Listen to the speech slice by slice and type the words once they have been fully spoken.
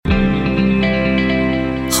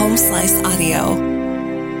Home Slice Audio.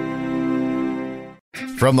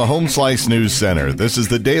 From the Home Slice News Center, this is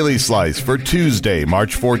the Daily Slice for Tuesday,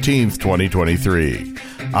 March 14th, 2023.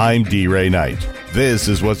 I'm D. Ray Knight. This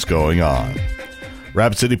is what's going on.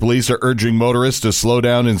 Rapid City Police are urging motorists to slow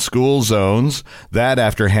down in school zones. That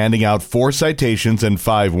after handing out 4 citations and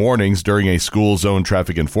 5 warnings during a school zone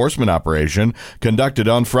traffic enforcement operation conducted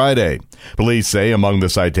on Friday. Police say among the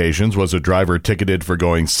citations was a driver ticketed for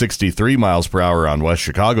going 63 miles per hour on West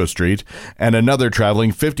Chicago Street and another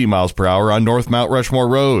traveling 50 miles per hour on North Mount Rushmore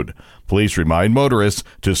Road. Police remind motorists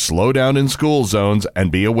to slow down in school zones and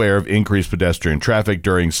be aware of increased pedestrian traffic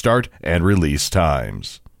during start and release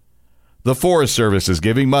times. The Forest Service is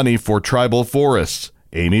giving money for tribal forests.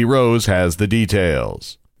 Amy Rose has the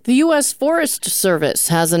details. The U.S. Forest Service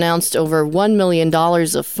has announced over $1 million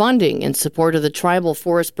of funding in support of the Tribal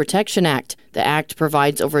Forest Protection Act. The act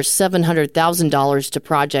provides over $700,000 to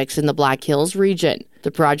projects in the Black Hills region. The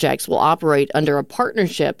projects will operate under a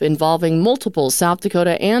partnership involving multiple South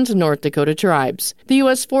Dakota and North Dakota tribes. The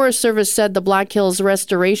U.S. Forest Service said the Black Hills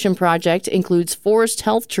Restoration Project includes forest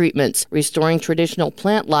health treatments, restoring traditional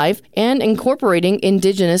plant life, and incorporating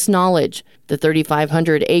indigenous knowledge. The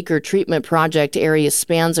 3,500-acre treatment project area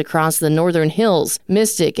spans across the Northern Hills,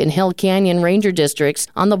 Mystic, and Hell Canyon Ranger districts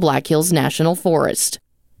on the Black Hills National Forest.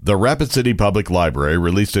 The Rapid City Public Library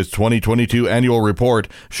released its 2022 annual report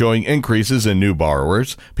showing increases in new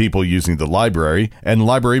borrowers, people using the library, and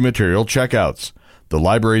library material checkouts. The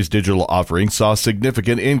library's digital offerings saw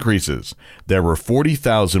significant increases. There were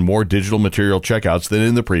 40,000 more digital material checkouts than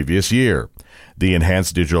in the previous year. The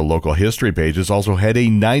enhanced digital local history pages also had a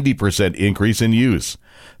 90% increase in use.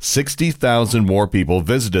 60,000 more people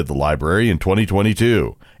visited the library in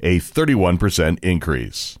 2022, a 31%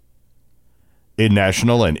 increase. In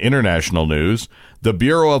national and international news, the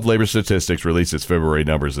Bureau of Labor Statistics released its February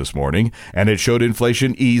numbers this morning, and it showed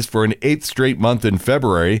inflation eased for an 8th straight month in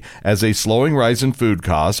February as a slowing rise in food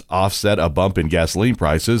costs offset a bump in gasoline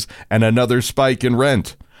prices and another spike in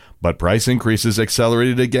rent. But price increases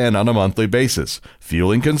accelerated again on a monthly basis,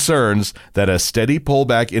 fueling concerns that a steady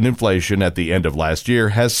pullback in inflation at the end of last year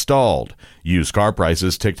has stalled. Used car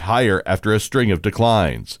prices ticked higher after a string of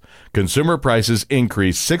declines. Consumer prices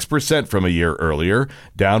increased 6% from a year earlier,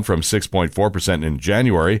 down from 6.4% in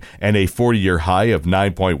January and a 40-year high of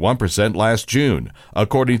 9.1% last June,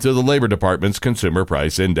 according to the Labor Department's Consumer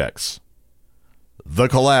Price Index. The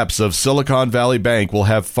collapse of Silicon Valley Bank will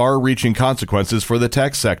have far-reaching consequences for the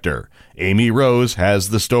tech sector. Amy Rose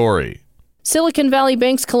has the story. Silicon Valley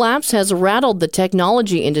Bank's collapse has rattled the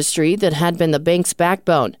technology industry that had been the bank's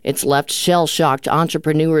backbone. It's left shell-shocked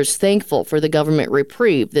entrepreneurs thankful for the government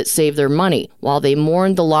reprieve that saved their money, while they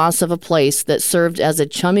mourned the loss of a place that served as a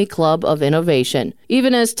chummy club of innovation.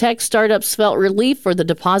 Even as tech startups felt relief for the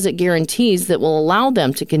deposit guarantees that will allow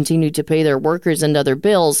them to continue to pay their workers and other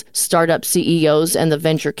bills, startup CEOs and the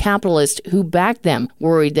venture capitalists who backed them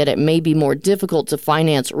worried that it may be more difficult to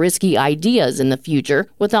finance risky ideas in the future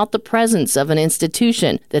without the presence of an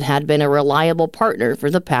institution that had been a reliable partner for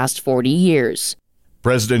the past 40 years.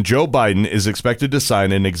 President Joe Biden is expected to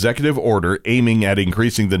sign an executive order aiming at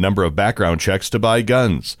increasing the number of background checks to buy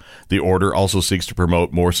guns. The order also seeks to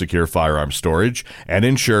promote more secure firearm storage and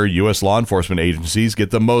ensure U.S. law enforcement agencies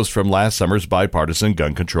get the most from last summer's bipartisan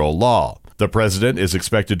gun control law. The president is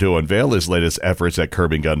expected to unveil his latest efforts at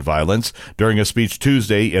curbing gun violence during a speech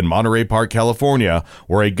Tuesday in Monterey Park, California,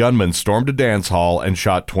 where a gunman stormed a dance hall and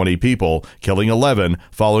shot 20 people, killing 11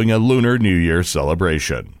 following a Lunar New Year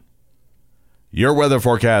celebration. Your weather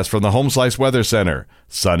forecast from the Home Slice Weather Center.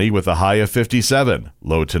 Sunny with a high of 57,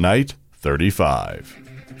 low tonight 35.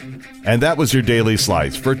 And that was your Daily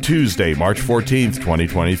Slice for Tuesday, March 14th,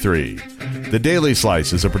 2023. The Daily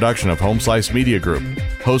Slice is a production of Home Slice Media Group,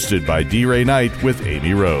 hosted by D. Ray Knight with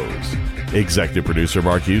Amy Rose. Executive producer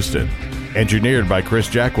Mark Houston. Engineered by Chris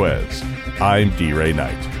Jacquez. I'm D. Ray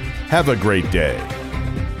Knight. Have a great day.